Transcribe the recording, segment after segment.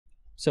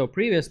So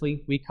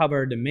previously, we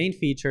covered the main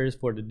features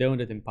for the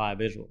donut and pie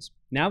visuals.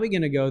 Now we're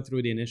going to go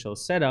through the initial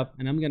setup,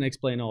 and I'm going to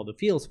explain all the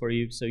fields for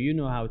you so you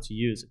know how to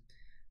use it.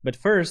 But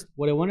first,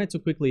 what I wanted to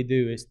quickly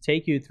do is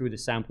take you through the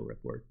sample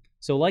report.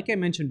 So like I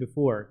mentioned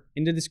before,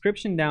 in the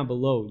description down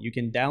below, you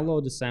can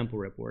download the sample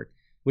report,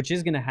 which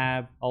is going to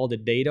have all the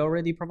data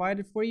already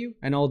provided for you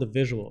and all the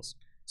visuals.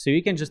 So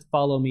you can just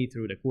follow me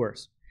through the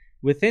course.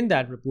 Within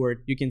that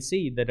report, you can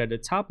see that at the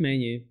top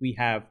menu, we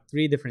have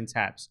 3 different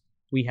tabs.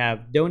 We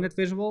have donut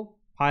visual,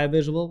 pie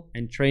visual,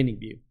 and training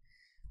view.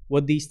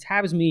 What these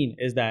tabs mean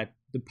is that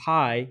the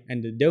pie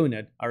and the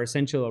donut are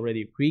essentially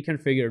already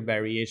pre-configured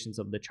variations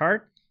of the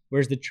chart,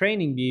 whereas the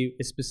training view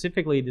is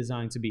specifically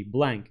designed to be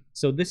blank.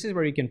 So this is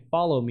where you can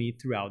follow me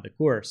throughout the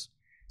course.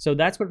 So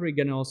that's what we're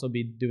going to also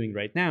be doing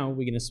right now.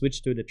 We're going to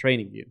switch to the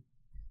training view.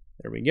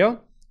 There we go.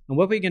 And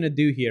what we're going to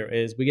do here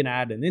is we're going to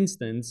add an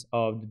instance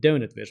of the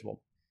donut visual.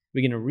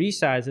 We're going to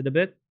resize it a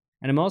bit.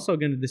 And I'm also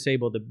going to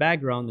disable the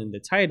background and the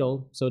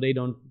title so they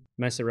don't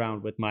mess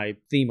around with my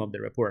theme of the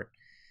report.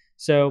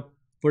 So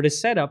for the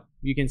setup,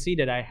 you can see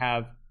that I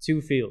have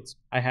 2 fields.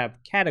 I have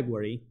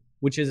category,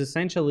 which is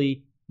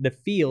essentially the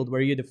field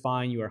where you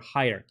define your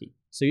hierarchy.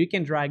 So you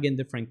can drag in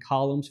different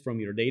columns from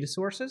your data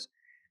sources.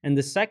 And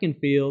the second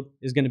field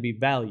is going to be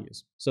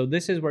values. So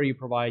this is where you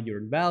provide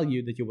your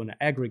value that you want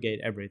to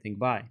aggregate everything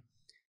by.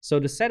 So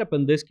the setup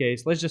in this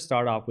case, let's just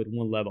start off with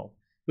 1 level.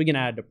 We can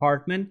add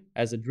department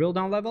as a drill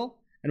down level,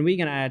 and we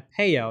can add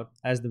payout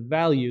as the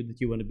value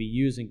that you want to be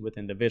using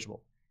within the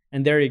visual.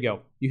 And there you go.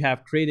 You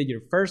have created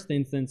your first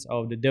instance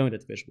of the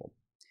donut visual.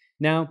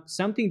 Now,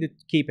 something to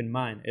keep in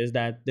mind is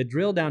that the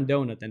drill down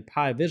donut and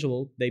pie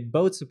visual, they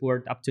both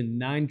support up to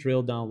 9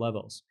 drill down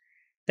levels.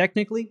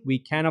 Technically, we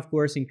can of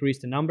course increase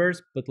the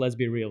numbers, but let's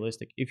be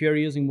realistic. If you're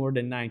using more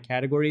than 9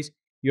 categories,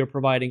 you're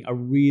providing a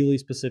really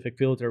specific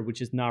filter,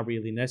 which is not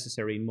really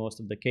necessary in most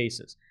of the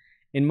cases.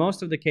 In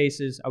most of the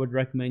cases, I would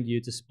recommend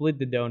you to split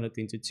the donut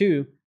into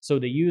 2 so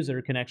the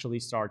user can actually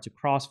start to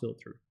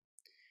cross-filter.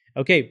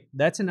 Okay,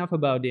 that's enough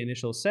about the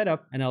initial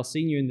setup, and I'll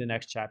see you in the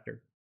next chapter.